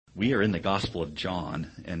We are in the Gospel of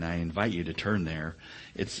John, and I invite you to turn there.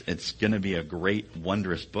 It's going to be a great,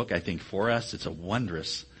 wondrous book, I think, for us. It's a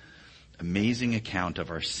wondrous, amazing account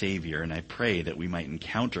of our Savior, and I pray that we might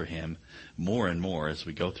encounter Him more and more as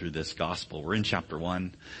we go through this Gospel. We're in chapter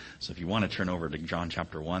 1, so if you want to turn over to John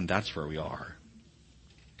chapter 1, that's where we are.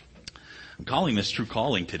 I'm calling this True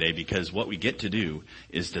Calling today because what we get to do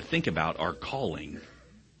is to think about our calling.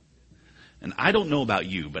 And I don't know about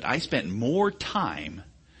you, but I spent more time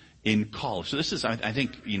in college. So this is, I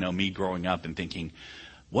think, me growing up and thinking,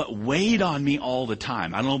 what weighed on me all the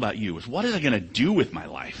time, I don't know about you, was what is I going to do with my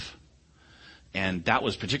life? And that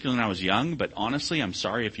was particularly when I was young, but honestly, I'm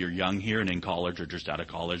sorry if you're young here and in college or just out of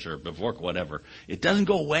college or before, whatever. It doesn't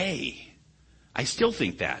go away. I still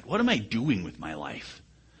think that. What am I doing with my life?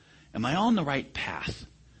 Am I on the right path?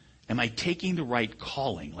 Am I taking the right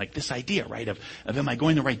calling? Like this idea, right, of am I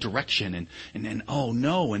going the right direction? And oh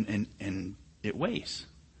no, and it weighs.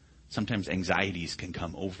 Sometimes anxieties can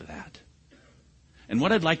come over that. And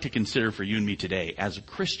what I'd like to consider for you and me today as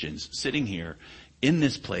Christians sitting here in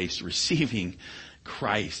this place receiving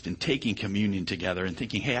Christ and taking communion together and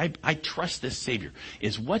thinking, hey, I trust this Savior,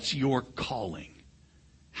 is what's your calling?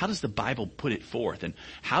 How does the Bible put it forth? And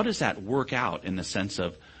how does that work out in the sense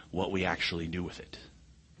of what we actually do with it?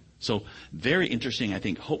 So very interesting, I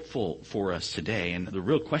think, hopeful for us today. And the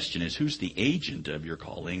real question is, who's the agent of your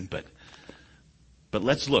calling? But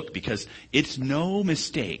let's look, because it's no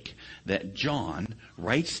mistake that John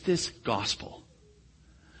writes this gospel,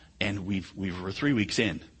 and we're 3 weeks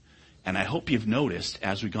in. And I hope you've noticed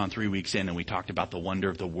as we've gone 3 weeks in and we talked about the wonder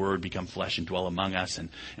of the Word become flesh and dwell among us and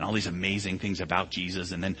all these amazing things about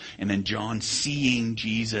Jesus, and then John seeing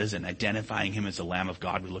Jesus and identifying Him as the Lamb of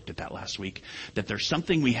God. We looked at that last week, that there's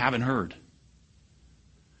something we haven't heard.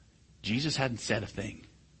 Jesus hadn't said a thing.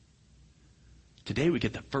 Today we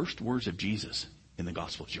get the first words of Jesus in the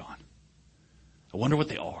Gospel of John. I wonder what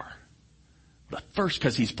they are. But first,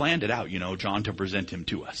 because He's planned it out, John, to present Him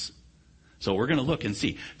to us. So we're going to look and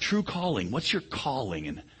see. True calling. What's your calling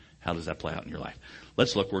and how does that play out in your life?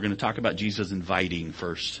 Let's look. We're going to talk about Jesus inviting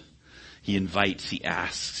first. He invites, He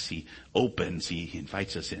asks, He opens, He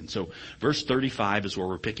invites us in. So verse 35 is where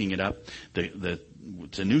we're picking it up.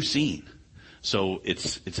 It's a new scene. So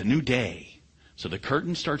it's a new day. So the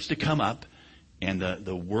curtain starts to come up. And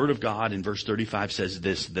the Word of God in verse 35 says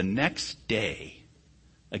this: the next day,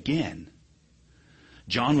 again,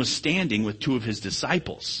 John was standing with two of his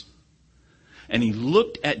disciples. And he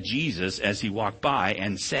looked at Jesus as he walked by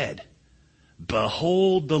and said,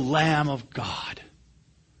 "Behold the Lamb of God."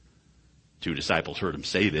 Two disciples heard him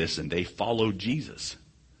say this and they followed Jesus.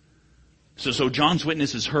 So John's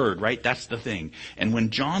witness is heard, right? That's the thing. And when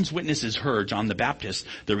John's witness is heard, John the Baptist,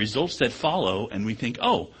 the results that follow, and we think,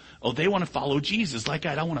 oh, they want to follow Jesus. Like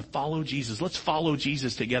I want to follow Jesus. Let's follow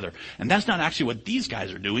Jesus together. And that's not actually what these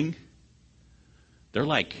guys are doing. They're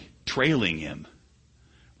like trailing Him.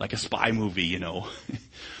 Like a spy movie,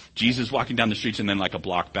 Jesus walking down the streets and then like a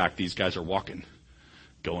block back, these guys are walking.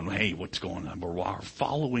 Going, hey, what's going on? We're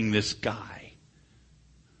following this guy.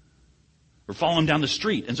 We're following down the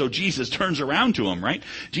street. And so Jesus turns around to him, right?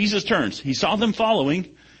 Jesus turns. He saw them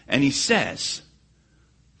following and He says,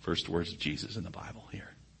 first words of Jesus in the Bible here.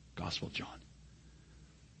 Gospel of John.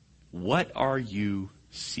 What are you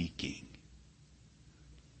seeking?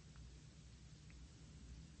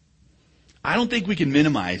 I don't think we can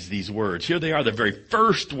minimize these words. Here they are, the very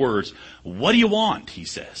first words. What do you want? He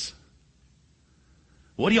says.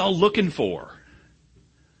 What are y'all looking for?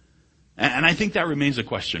 And I think that remains a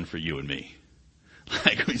question for you and me.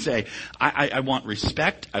 Like we say, I want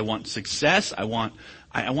respect. I want success. I want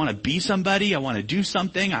to be somebody. I want to do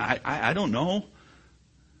something. I don't know.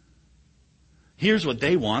 Here's what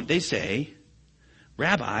they want. They say,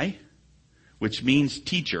 Rabbi, which means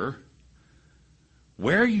teacher,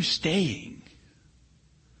 where are you staying?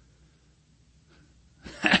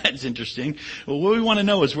 That's interesting. Well, what we want to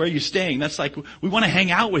know is where are you staying? That's like, we want to hang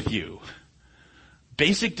out with you.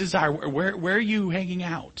 Basic desire. Where are you hanging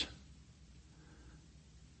out?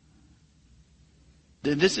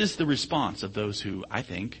 This is the response of those who, I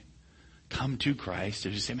think, come to Christ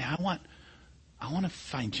and just say, man, I want to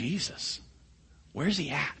find Jesus. Where's He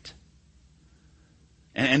at?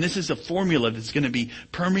 And this is a formula that's going to be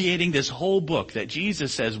permeating this whole book, that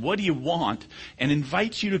Jesus says, what do you want? And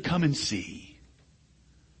invites you to come and see.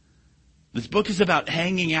 This book is about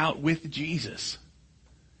hanging out with Jesus.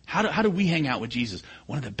 How do we hang out with Jesus?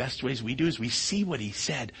 One of the best ways we do is we see what He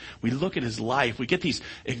said. We look at His life. We get these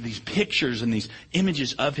pictures and these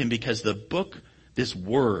images of Him, because the book, this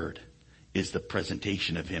Word, is the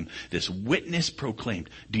presentation of Him. This witness proclaimed.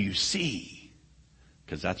 Do you see?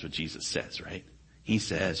 Because that's what Jesus says, right? he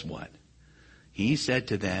says what? He said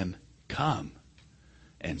to them, come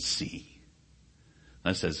and see.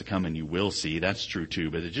 That says, come and you will see. That's true too.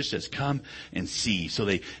 But it just says, come and see. So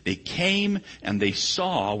they came and they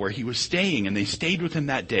saw where he was staying, and they stayed with him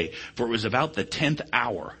that day. For it was about the 10th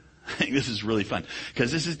hour. I think this is really fun,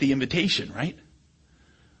 because this is the invitation, right?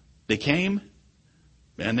 They came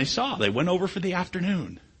and they saw. They went over for the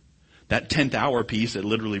afternoon. That 10th hour piece, it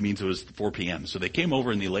literally means it was 4 p.m. So they came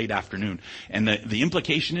over in the late afternoon. And the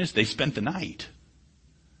implication is they spent the night.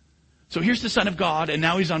 So here's the Son of God, and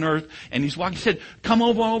now he's on earth, and he's walking. He said, come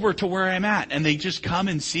over to where I'm at. And they just come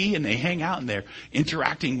and see, and they hang out, and they're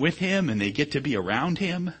interacting with him, and they get to be around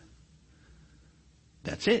him.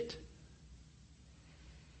 That's it.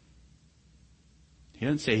 He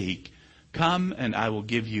doesn't say, come and I will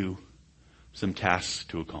give you some tasks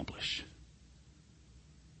to accomplish.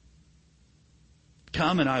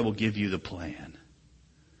 Come and I will give you the plan.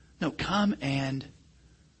 No, come and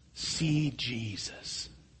see Jesus.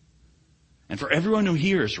 And for everyone who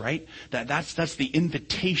hears, right, that's the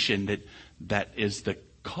invitation that is the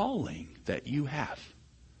calling that you have.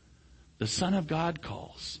 The Son of God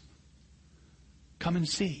calls. Come and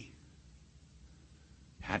see.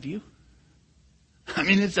 Have you? I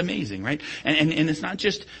mean, it's amazing, right? And it's not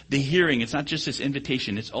just the hearing, it's not just this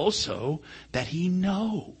invitation, it's also that he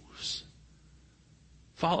knows.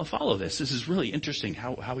 Follow this. This is really interesting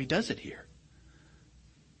how he does it here.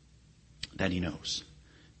 That he knows.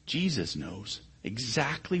 Jesus knows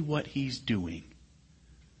exactly what he's doing.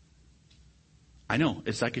 I know,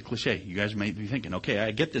 it's like a cliche. You guys might be thinking, okay,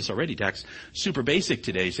 I get this already, Dax. Super basic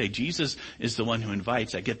today. Say Jesus is the one who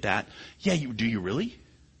invites. I get that. Yeah, do you really?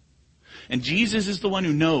 And Jesus is the one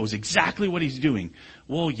who knows exactly what he's doing.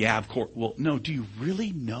 Well, yeah, of course. Well, no, do you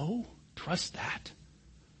really know? Trust that.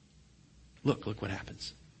 Look what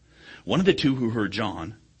happens. One of the two who heard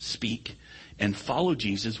John speak and followed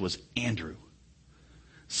Jesus was Andrew,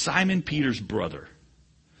 Simon Peter's brother.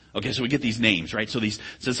 Okay, so we get these names, right? So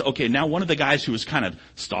says, okay, now one of the guys who was kind of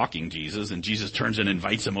stalking Jesus, and Jesus turns and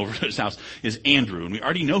invites him over to his house, is Andrew. And we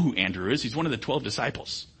already know who Andrew is. He's one of the 12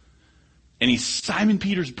 disciples. And he's Simon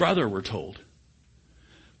Peter's brother, we're told.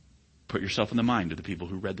 Put yourself in the mind of the people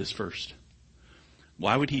who read this first.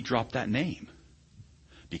 Why would he drop that name?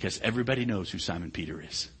 Because everybody knows who Simon Peter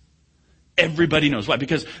is. Everybody knows. Why?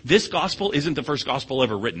 Because this gospel isn't the first gospel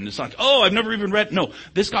ever written. It's like, oh, I've never even read. No,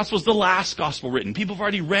 this gospel is the last gospel written. People have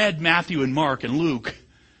already read Matthew and Mark and Luke.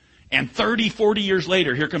 And 30, 40 years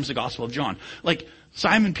later, here comes the Gospel of John. Like,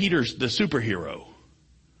 Simon Peter's the superhero.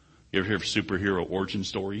 You ever hear of superhero origin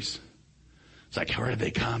stories? It's like, where did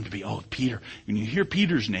they come to be? Oh, Peter. When you hear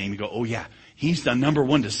Peter's name, you go, oh yeah, he's the number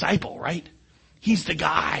one disciple, right? He's the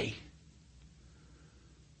guy.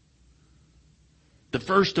 The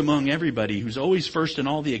first among everybody, who's always first in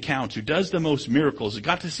all the accounts, who does the most miracles, who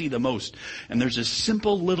got to see the most. And there's a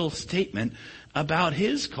simple little statement about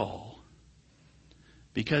his call.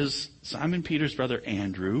 Because Simon Peter's brother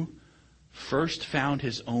Andrew first found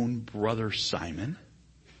his own brother Simon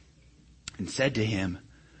and said to him,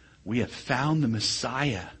 we have found the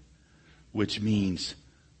Messiah, which means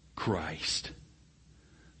Christ.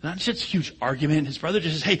 Not just a huge argument. His brother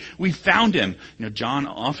just says, hey, we found him. You know, John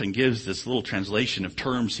often gives this little translation of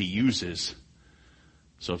terms he uses.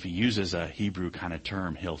 So if he uses a Hebrew kind of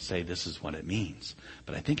term, he'll say this is what it means.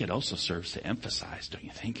 But I think it also serves to emphasize, don't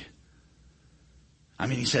you think? I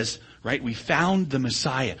mean, he says, right, we found the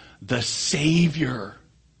Messiah, the Savior.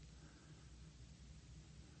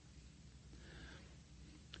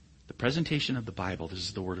 The presentation of the Bible, this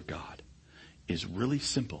is the Word of God, is really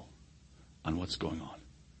simple on what's going on.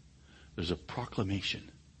 There's a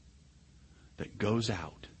proclamation that goes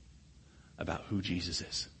out about who Jesus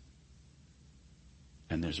is.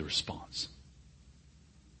 And there's a response.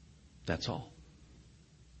 That's all.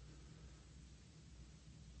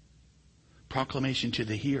 Proclamation to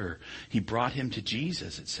the hearer. He brought him to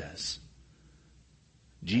Jesus, it says.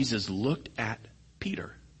 Jesus looked at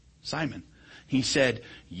Peter, Simon. He said,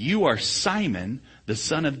 you are Simon, the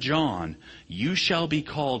son of John. You shall be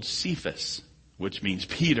called Cephas, which means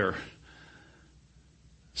Peter.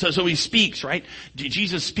 So he speaks, right?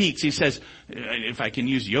 Jesus speaks. He says, if I can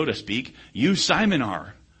use Yoda speak, you Simon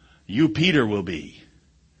are, you Peter will be.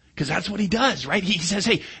 Because that's what he does, right? He says,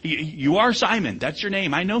 hey, you are Simon. That's your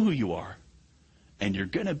name. I know who you are. And you're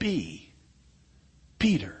going to be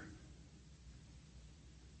Peter.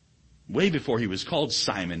 Way before he was called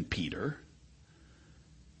Simon Peter.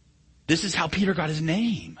 This is how Peter got his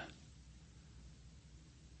name.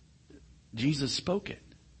 Jesus spoke it.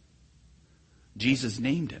 Jesus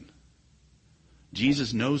named him.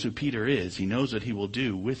 Jesus knows who Peter is. He knows what he will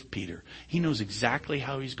do with Peter. He knows exactly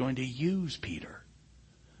how he's going to use Peter.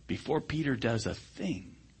 before Peter does a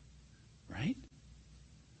thing. Right?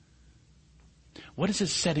 What is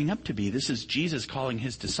this setting up to be? This is Jesus calling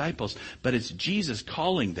his disciples, but it's Jesus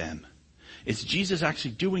calling them. It's Jesus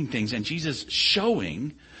actually doing things, and Jesus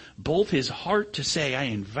showing both his heart to say, I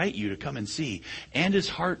invite you to come and see, and his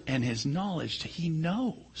heart and his knowledge to he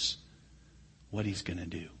knows what he's going to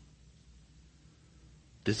do.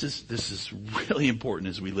 This is really important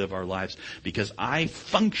as we live our lives, because I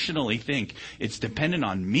functionally think it's dependent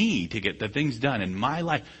on me to get the things done in my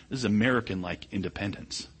life. This is American-like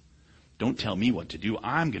independence. Don't tell me what to do.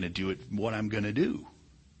 I'm going to do it what I'm going to do.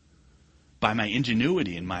 By my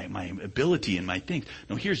ingenuity and my ability and my things.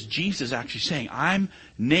 No, here's Jesus actually saying, I'm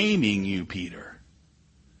naming you, Peter.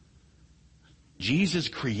 Jesus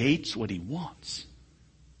creates what he wants.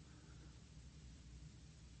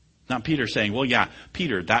 Not Peter saying, well, yeah,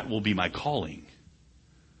 Peter, that will be my calling.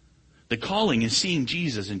 The calling is seeing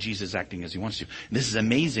Jesus and Jesus acting as he wants to. And this is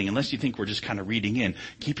amazing, unless you think we're just kind of reading in.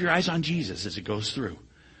 Keep your eyes on Jesus as it goes through.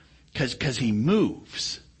 Because he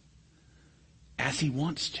moves as he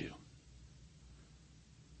wants to.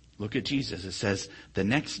 Look at Jesus. It says, the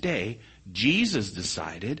next day, Jesus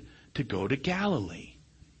decided to go to Galilee.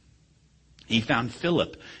 He found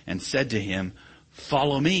Philip and said to him,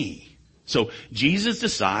 follow me. So Jesus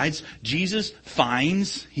decides, Jesus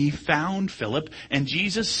finds, he found Philip, and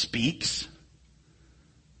Jesus speaks.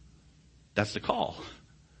 That's the call.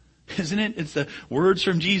 Isn't it? It's the words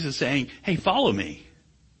from Jesus saying, hey, follow me.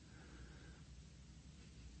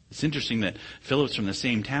 It's interesting that Philip's from the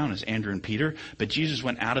same town as Andrew and Peter, but Jesus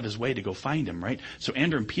went out of his way to go find him, right? So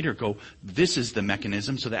Andrew and Peter go, this is the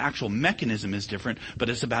mechanism. So the actual mechanism is different, but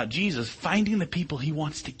it's about Jesus finding the people he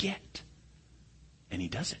wants to get. And he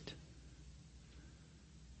does it.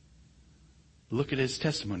 Look at his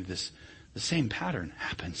testimony. The same pattern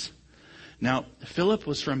happens. Now, Philip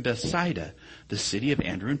was from Bethsaida, the city of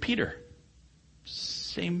Andrew and Peter.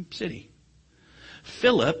 Same city.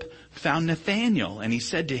 Philip found Nathanael, and he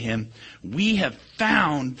said to him, we have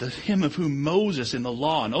found him of whom Moses in the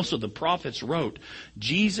law and also the prophets wrote,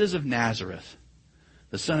 Jesus of Nazareth,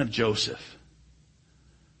 the son of Joseph.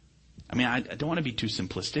 I mean, I don't want to be too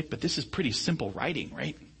simplistic, but this is pretty simple writing,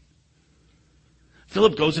 right?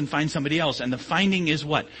 Philip goes and finds somebody else, and the finding is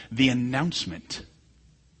what? The announcement.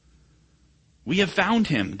 We have found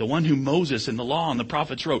him, the one who Moses and the law and the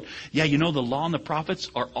prophets wrote. Yeah, you know, the law and the prophets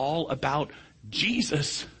are all about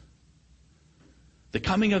Jesus. The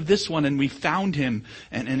coming of this one, and we found him,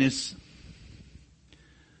 and his...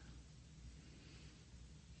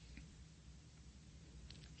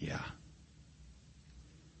 Yeah.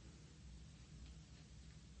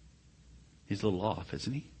 He's a little off,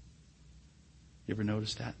 isn't he? You ever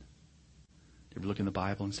notice that? You ever look in the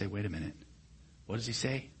Bible and say, wait a minute, what does he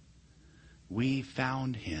say? We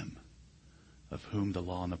found him of whom the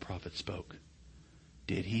law and the prophets spoke.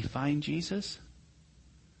 Did he find Jesus?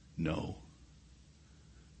 No.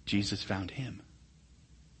 Jesus found him.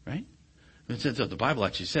 Right? The Bible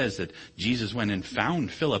actually says that Jesus went and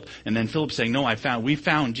found Philip, and then Philip saying, no, we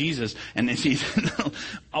found Jesus. And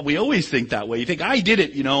we always think that way. You think, I did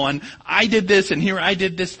it, and I did this, and here I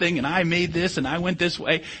did this thing, and I made this, and I went this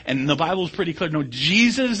way. And the Bible's pretty clear. No,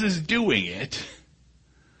 Jesus is doing it.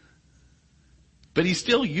 But he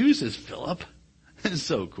still uses Philip. It's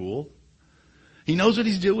so cool. He knows what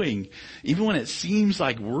he's doing. Even when it seems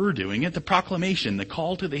like we're doing it, the proclamation, the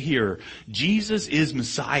call to the hearer, Jesus is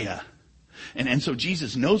Messiah. And so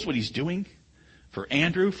Jesus knows what he's doing for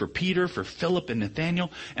Andrew, for Peter, for Philip and Nathanael.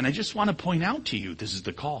 And I just want to point out to you, this is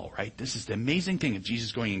the call, right? This is the amazing thing of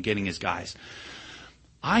Jesus going and getting his guys.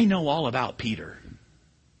 I know all about Peter.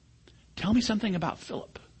 Tell me something about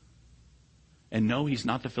Philip. And no, he's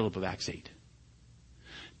not the Philip of Acts 8.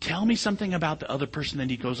 Tell me something about the other person that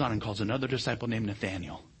he goes on and calls another disciple named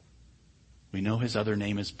Nathanael. We know his other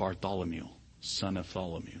name is Bartholomew, son of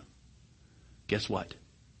Tholomew. Guess what?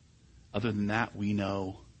 Other than that, we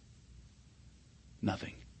know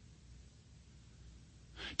nothing.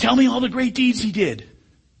 Tell me all the great deeds he did.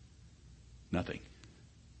 Nothing.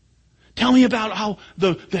 Tell me about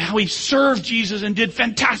how he served Jesus and did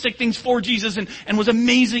fantastic things for Jesus and was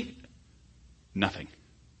amazing. Nothing.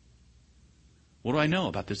 What do I know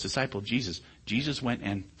about this disciple of Jesus? Jesus went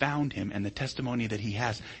and found him, and the testimony that he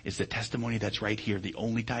has is the testimony that's right here, the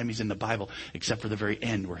only time he's in the Bible, except for the very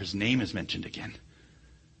end where his name is mentioned again.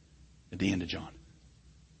 At the end of John.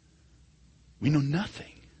 We know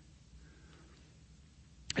nothing.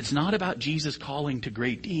 It's not about Jesus calling to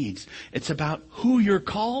great deeds. It's about who you're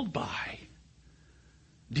called by.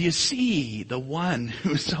 Do you see the one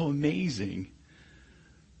who's so amazing?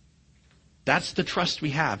 That's the trust we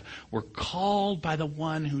have. We're called by the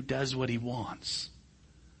one who does what he wants.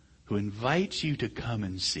 who invites you to come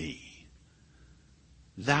and see.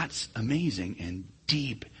 That's amazing and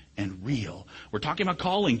deep and real. We're talking about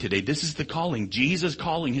calling today. This is the calling. Jesus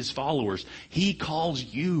calling his followers. He calls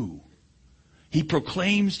you. He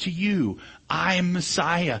proclaims to you, I'm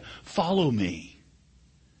Messiah. Follow me.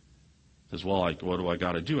 He says, well, what do I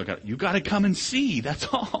got to do? You got to come and see. That's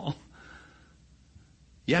all.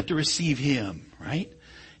 You have to receive him, right?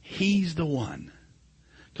 He's the one.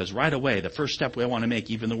 Because right away, the first step we want to make,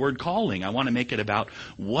 even the word calling, I want to make it about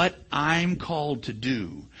what I'm called to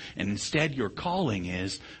do. And instead, your calling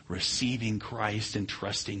is receiving Christ and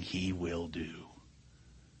trusting he will do.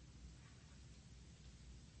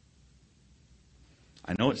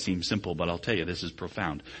 I know it seems simple, but I'll tell you, this is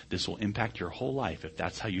profound. This will impact your whole life if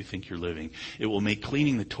that's how you think you're living. It will make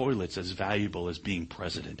cleaning the toilets as valuable as being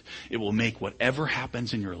president. It will make whatever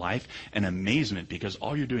happens in your life an amazement, because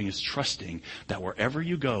all you're doing is trusting that wherever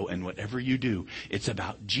you go and whatever you do, it's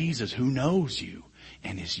about Jesus who knows you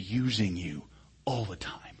and is using you all the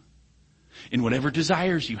time. In whatever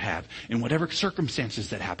desires you have, in whatever circumstances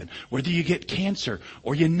that happen, whether you get cancer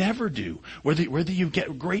or you never do, whether you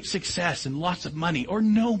get great success and lots of money or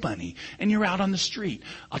no money and you're out on the street,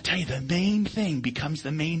 I'll tell you, the main thing becomes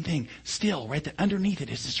the main thing. Still, right there underneath it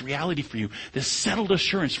is this reality for you, this settled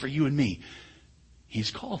assurance for you and me. He's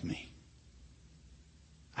called me.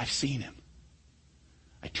 I've seen him.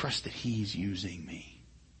 I trust that he's using me.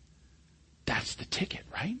 That's the ticket,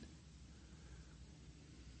 right?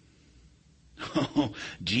 Oh,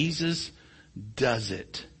 Jesus does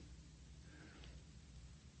it.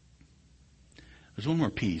 There's one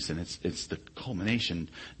more piece, and it's the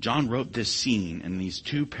culmination. John wrote this scene in these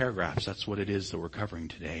 2 paragraphs. That's what it is that we're covering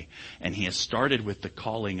today. And he has started with the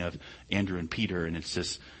calling of Andrew and Peter, and it's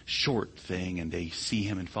this short thing, and they see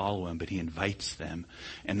him and follow him, but he invites them.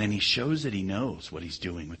 And then he shows that he knows what he's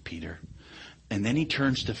doing with Peter. And then he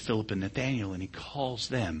turns to Philip and Nathanael and he calls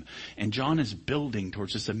them. And John is building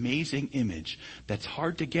towards this amazing image that's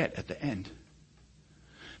hard to get at the end.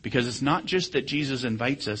 Because it's not just that Jesus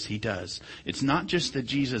invites us, he does. It's not just that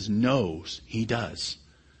Jesus knows, he does.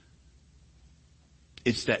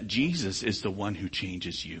 It's that Jesus is the one who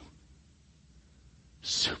changes you.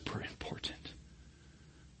 Super important.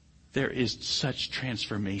 There is such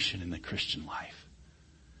transformation in the Christian life.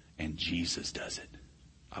 And Jesus does it.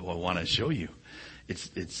 I want to show you.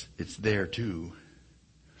 It's there too.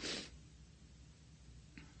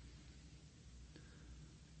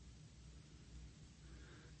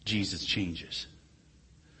 Jesus changes.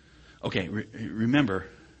 Okay, remember,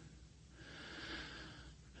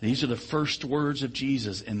 these are the first words of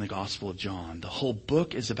Jesus in the Gospel of John. The whole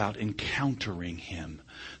book is about encountering him.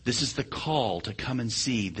 This is the call to come and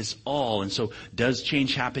see this all. And so, does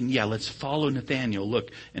change happen? Yeah, let's follow Nathanael.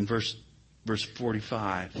 Look in verse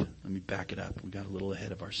 45. Let me back it up. We got a little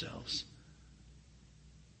ahead of ourselves.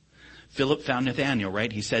 Philip found Nathanael,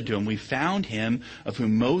 right? He said to him, we found him of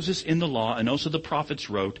whom Moses in the law and also the prophets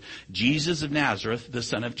wrote, Jesus of Nazareth, the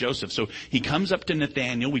son of Joseph. So he comes up to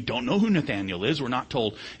Nathanael. We don't know who Nathanael is. We're not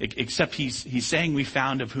told, except he's saying we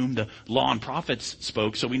found of whom the law and prophets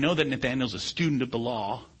spoke. So we know that Nathanael's a student of the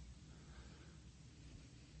law.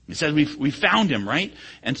 He said, we found him, right?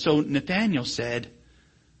 And so Nathanael said,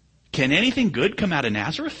 can anything good come out of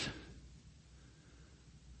Nazareth?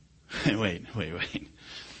 Wait.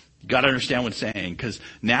 You got to understand what it's saying, because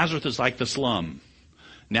Nazareth is like the slum.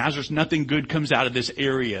 Nazareth, nothing good comes out of this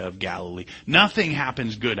area of Galilee. Nothing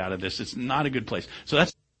happens good out of this. It's not a good place. So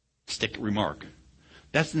that's a stick remark.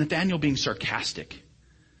 That's Nathanael being sarcastic.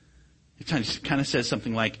 It kind of says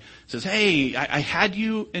something like, says, hey, I had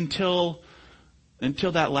you until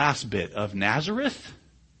that last bit of Nazareth?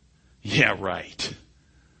 Yeah, right.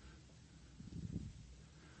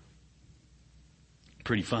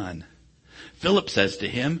 Pretty fun. Philip says to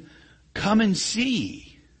him, come and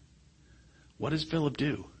see. What does Philip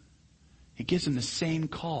do? He gives him the same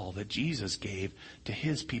call that Jesus gave to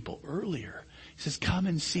his people earlier. He says, come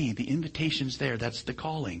and see. The invitation's there. That's the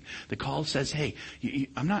calling. The call says, hey,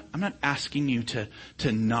 I'm not asking you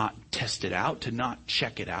to not test it out, to not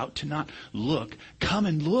check it out, to not look. Come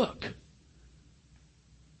and look.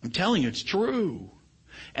 I'm telling you, it's true.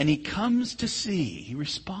 And he comes to see. He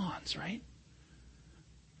responds, right?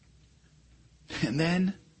 And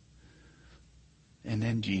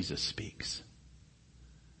then Jesus speaks.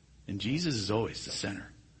 And Jesus is always the center.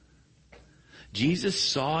 Jesus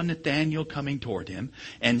saw Nathanael coming toward him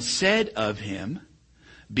and said of him,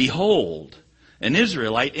 behold, an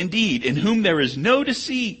Israelite indeed, in whom there is no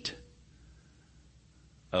deceit.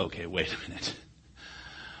 Okay, wait a minute.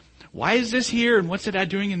 Why is this here? And what's it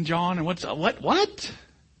doing in John? And what?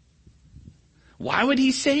 Why would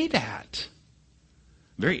he say that?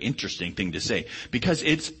 Very interesting thing to say, because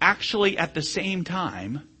it's actually at the same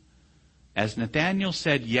time as Nathanael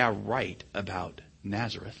said, yeah, right, about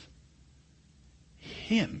Nazareth,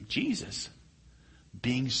 him, Jesus,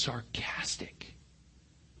 being sarcastic.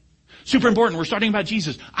 Super important. We're starting about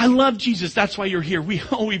Jesus. I love Jesus. That's why you're here.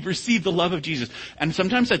 We've received the love of Jesus. And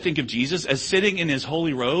sometimes I think of Jesus as sitting in his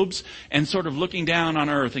holy robes and sort of looking down on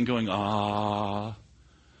earth and going, ah,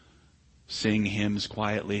 sing hymns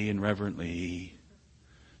quietly and reverently.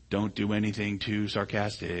 Don't do anything too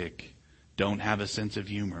sarcastic. Don't have a sense of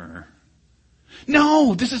humor.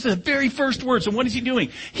 No, this is the very first words. And what is he doing?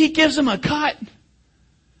 He gives him a cut.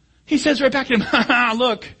 He says right back to him, ha ha,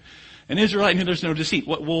 look, an Israelite knew there's no deceit.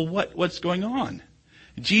 What's going on?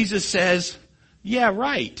 Jesus says, yeah,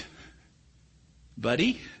 right,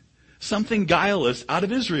 buddy. Something guileless out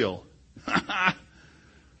of Israel.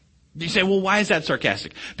 You say, well, why is that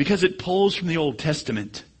sarcastic? Because it pulls from the Old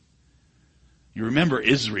Testament. You remember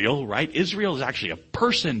Israel, right? Israel is actually a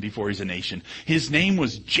person before he's a nation. His name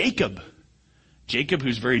was Jacob. Jacob,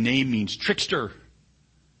 whose very name means trickster.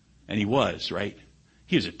 And he was, right?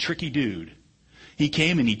 He was a tricky dude. He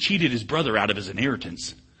came and he cheated his brother out of his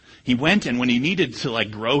inheritance. He went and when he needed to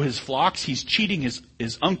grow his flocks, he's cheating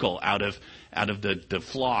his uncle out of the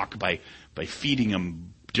flock by feeding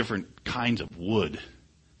him different kinds of wood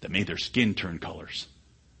that made their skin turn colors.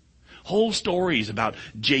 Whole stories about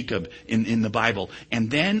Jacob in the Bible.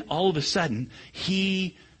 And then all of a sudden,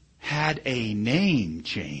 he had a name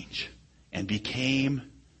change and became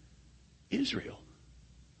Israel.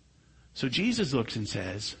 So Jesus looks and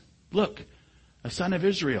says, look, a son of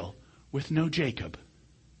Israel with no Jacob.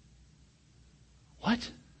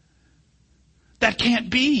 What? That can't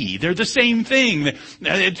be. They're the same thing.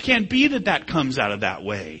 It can't be that comes out of that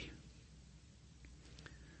way.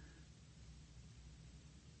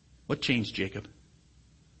 What changed Jacob?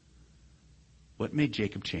 What made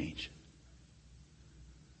Jacob change?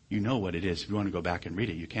 You know what it is. If you want to go back and read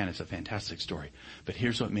it, you can. It's a fantastic story. But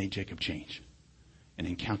here's what made Jacob change. An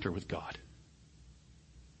encounter with God.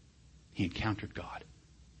 He encountered God.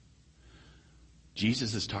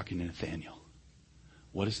 Jesus is talking to Nathanael.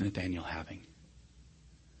 What is Nathanael having?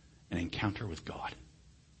 An encounter with God.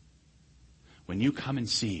 When you come and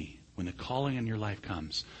see, when the calling in your life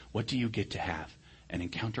comes, what do you get to have? An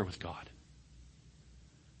encounter with God.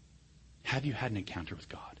 Have you had an encounter with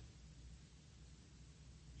God?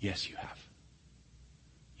 Yes, you have.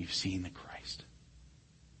 You've seen the Christ.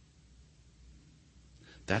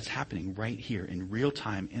 That's happening right here in real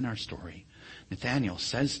time in our story. Nathanael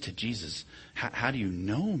says to Jesus, how do you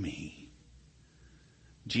know me?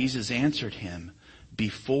 Jesus answered him,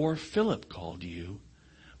 before Philip called you,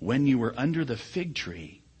 when you were under the fig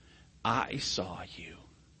tree, I saw you.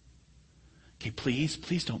 Okay, please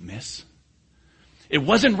don't miss. It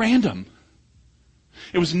wasn't random.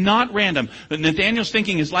 It was not random. Nathanael's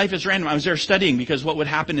thinking his life is random. I was there studying because what would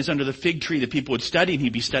happen is under the fig tree that people would study, and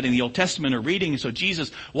he'd be studying the Old Testament or reading. And so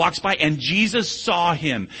Jesus walks by and Jesus saw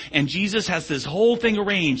him. And Jesus has this whole thing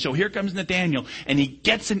arranged. So here comes Nathanael and he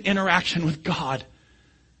gets an interaction with God.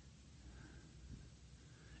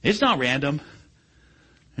 It's not random.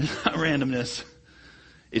 It's not randomness.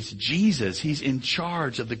 It's Jesus. He's in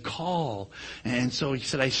charge of the call. And so he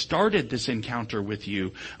said, I started this encounter with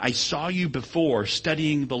you. I saw you before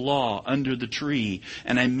studying the law under the tree.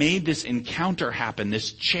 And I made this encounter happen,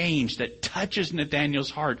 this change that touches Nathanael's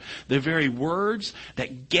heart. The very words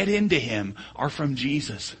that get into him are from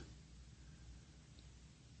Jesus.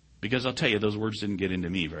 Because I'll tell you, those words didn't get into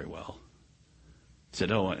me very well. It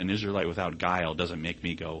said, an Israelite without guile doesn't make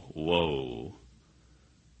me go, whoa.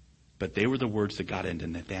 But they were the words that got into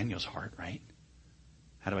Nathanael's heart, right?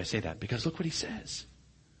 How do I say that? Because look what he says.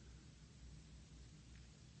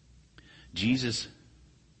 Jesus,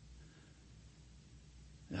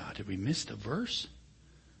 did we miss the verse?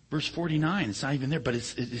 Verse 49, it's not even there, but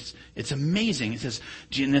it's amazing. It says,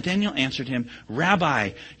 Nathanael answered him,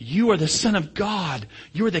 Rabbi, you are the Son of God.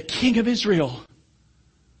 You are the King of Israel.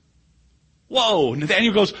 Whoa!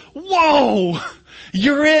 Nathanael goes, whoa!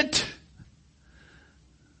 You're it!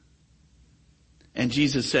 And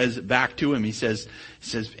Jesus says back to him, he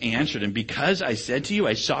answered him, because I said to you,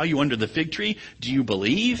 I saw you under the fig tree, do you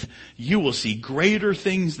believe? You will see greater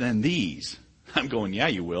things than these. I'm going, yeah,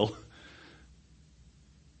 you will.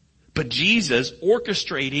 But Jesus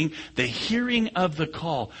orchestrating the hearing of the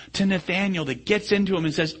call to Nathanael that gets into him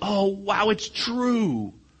and says, oh, wow, it's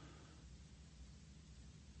true.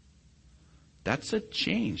 That's a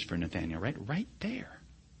change for Nathanael, right? Right there.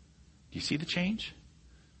 Do you see the change?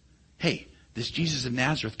 Hey, this Jesus of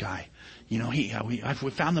Nazareth guy, we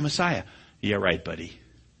found the Messiah. Yeah, right, buddy.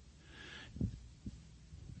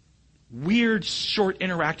 weird short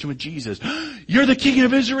interaction with Jesus. You're the King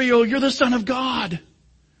of Israel. You're the Son of God.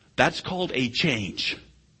 That's called a change.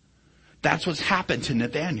 That's what's happened to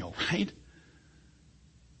Nathanael, right?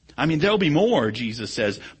 I mean, there'll be more, Jesus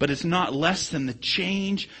says, but it's not less than the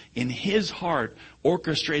change in his heart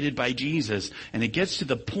orchestrated by Jesus. And it gets to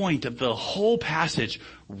the point of the whole passage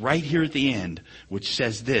right here at the end, which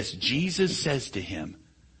says this. Jesus says to him,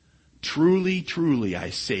 truly, truly, I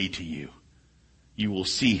say to you, you will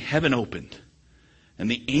see heaven opened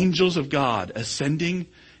and the angels of God ascending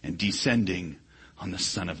and descending on the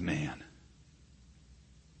Son of Man.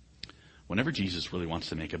 Whenever Jesus really wants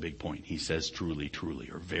to make a big point, he says truly, truly,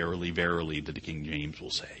 or verily, verily, the King James will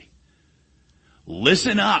say.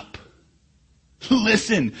 Listen up.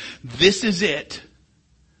 Listen. This is it.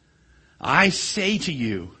 I say to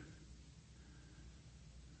you.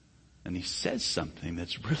 And he says something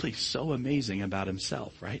that's really so amazing about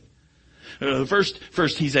himself, right? First,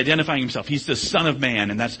 he's identifying himself. He's the Son of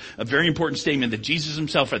Man, and that's a very important statement that Jesus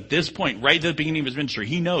himself, at this point, right at the beginning of his ministry,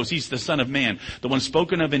 he knows he's the Son of Man, the one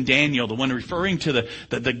spoken of in Daniel, the one referring to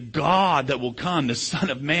the God that will come, the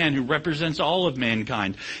Son of Man who represents all of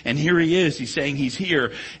mankind. And here he is. He's saying he's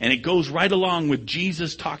here, and it goes right along with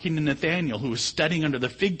Jesus talking to Nathanael, who was studying under the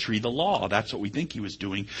fig tree, the law. That's what we think he was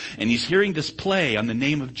doing. And he's hearing this play on the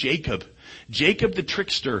name of Jacob. Jacob the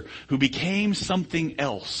trickster, who became something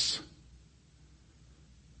else.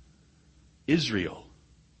 Israel,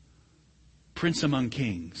 prince among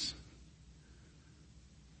kings.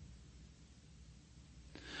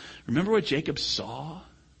 Remember what Jacob saw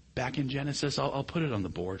back in Genesis? I'll put it on the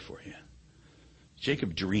board for you.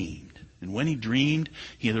 Jacob dreamed. And when he dreamed,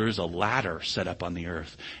 there was a ladder set up on the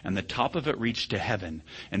earth, and the top of it reached to heaven.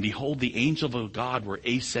 And behold, the angels of God were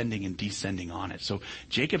ascending and descending on it. So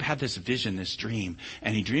Jacob had this vision, this dream,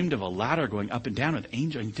 and he dreamed of a ladder going up and down with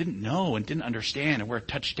angels. And he didn't know and didn't understand and where it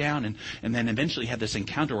touched down. And then eventually had this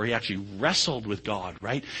encounter where he actually wrestled with God,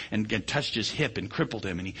 right? And touched his hip and crippled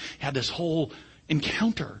him. And he had this whole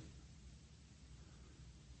encounter.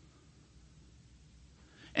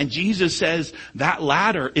 And Jesus says, that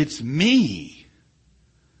ladder, it's me.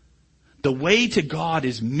 The way to God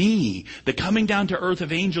is me. The coming down to earth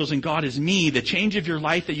of angels and God is me. The change of your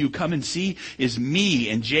life that you come and see is me.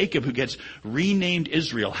 And Jacob, who gets renamed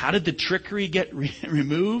Israel. How did the trickery get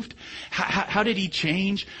removed? How did he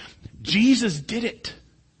change? Jesus did it.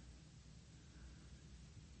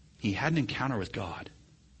 He had an encounter with God.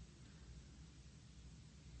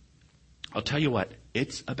 I'll tell you what,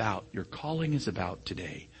 your calling is about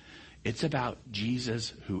today. It's about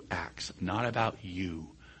Jesus who acts, not about you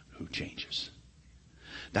who changes.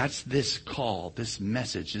 That's this call, this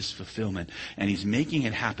message, this fulfillment. And he's making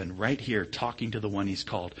it happen right here, talking to the one he's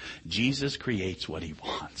called. Jesus creates what he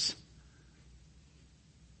wants.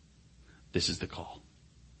 This is the call.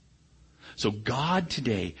 So God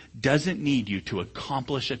today doesn't need you to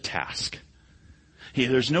accomplish a task.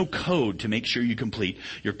 There's no code to make sure you complete.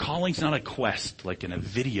 Your calling's not a quest like in a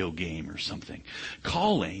video game or something.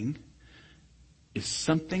 Calling is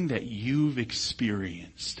something that you've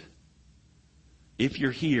experienced. If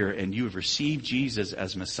you're here and you have received Jesus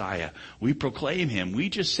as Messiah, we proclaim him. We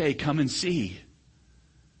just say, come and see.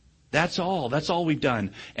 That's all. That's all we've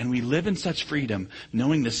done. And we live in such freedom,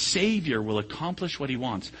 knowing the Savior will accomplish what he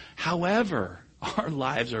wants. However, our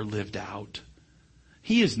lives are lived out.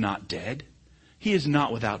 He is not dead. He is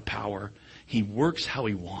not without power. He works how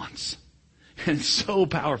he wants. And it's so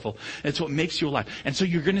powerful. It's what makes you alive. And so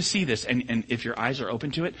you're going to see this. And if your eyes are open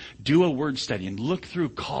to it, do a word study and look through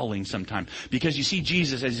calling sometime. Because you see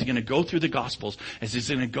Jesus as he's going to go through the Gospels, as he's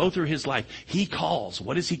going to go through his life. He calls.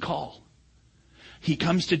 What does he call? He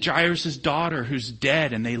comes to Jairus' daughter who's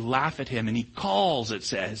dead, and they laugh at him. And he calls, it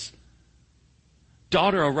says,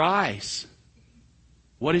 daughter, arise.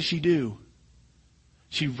 What does she do?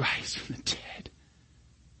 She rises from the dead.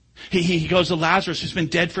 He goes to Lazarus, who's been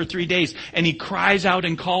dead for 3 days, and he cries out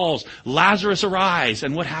and calls, Lazarus, arise.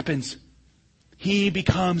 And what happens? He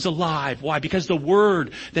becomes alive. Why? Because the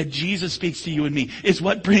word that Jesus speaks to you and me is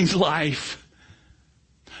what brings life.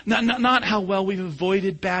 Not how well we've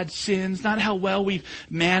avoided bad sins, not how well we've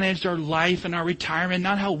managed our life and our retirement,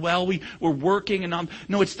 not how well we're working.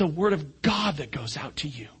 No, it's the word of God that goes out to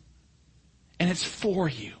you. And it's for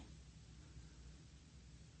you.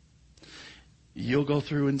 You'll go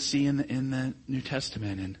through and see in the New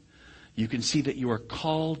Testament, and you can see that you are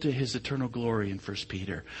called to his eternal glory in 1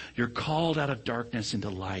 Peter. You're called out of darkness into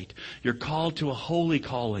light. You're called to a holy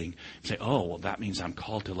calling. You say, oh, well, that means I'm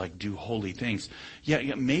called to do holy things.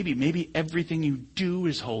 Yeah, maybe everything you do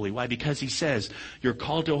is holy. Why? Because he says you're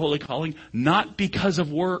called to a holy calling, not because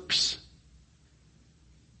of works.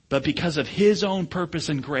 but because of His own purpose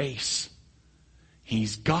and grace,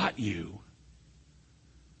 He's got you.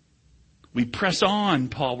 We press on,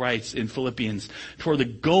 Paul writes in Philippians, toward the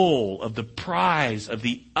goal of the prize of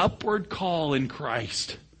the upward call in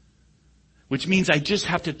Christ. Which means I just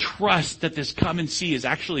have to trust that this come and see is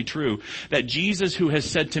actually true. That Jesus, who has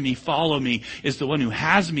said to me, follow me, is the one who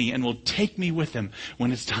has me and will take me with Him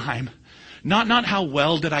when it's time. Not how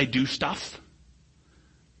well did I do stuff,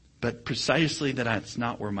 but precisely that that's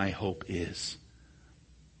not where my hope is.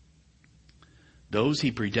 Those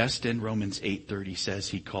He predestined, Romans 8:30 says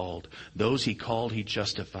He called. Those He called, He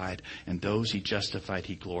justified. And those He justified,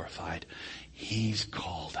 He glorified. He's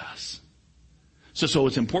called us. So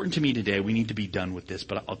it's important to me today. We need to be done with this,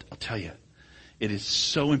 but I'll tell you, it is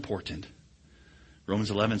so important.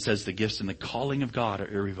 Romans 11 says the gifts and the calling of God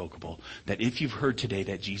are irrevocable. That if you've heard today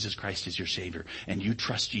that Jesus Christ is your Savior and you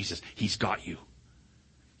trust Jesus, He's got you.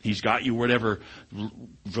 He's got you whatever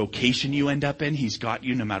vocation you end up in. He's got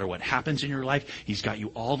you no matter what happens in your life. He's got you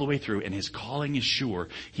all the way through, and His calling is sure.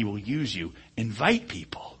 He will use you. Invite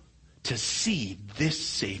people to see this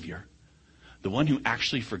Savior, the one who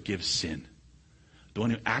actually forgives sin. The one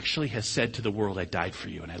who actually has said to the world, I died for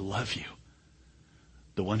you and I love you.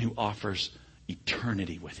 The one who offers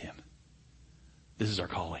eternity with Him. This is our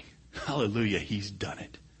calling. Hallelujah. He's done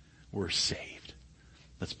it. We're saved.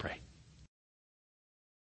 Let's pray.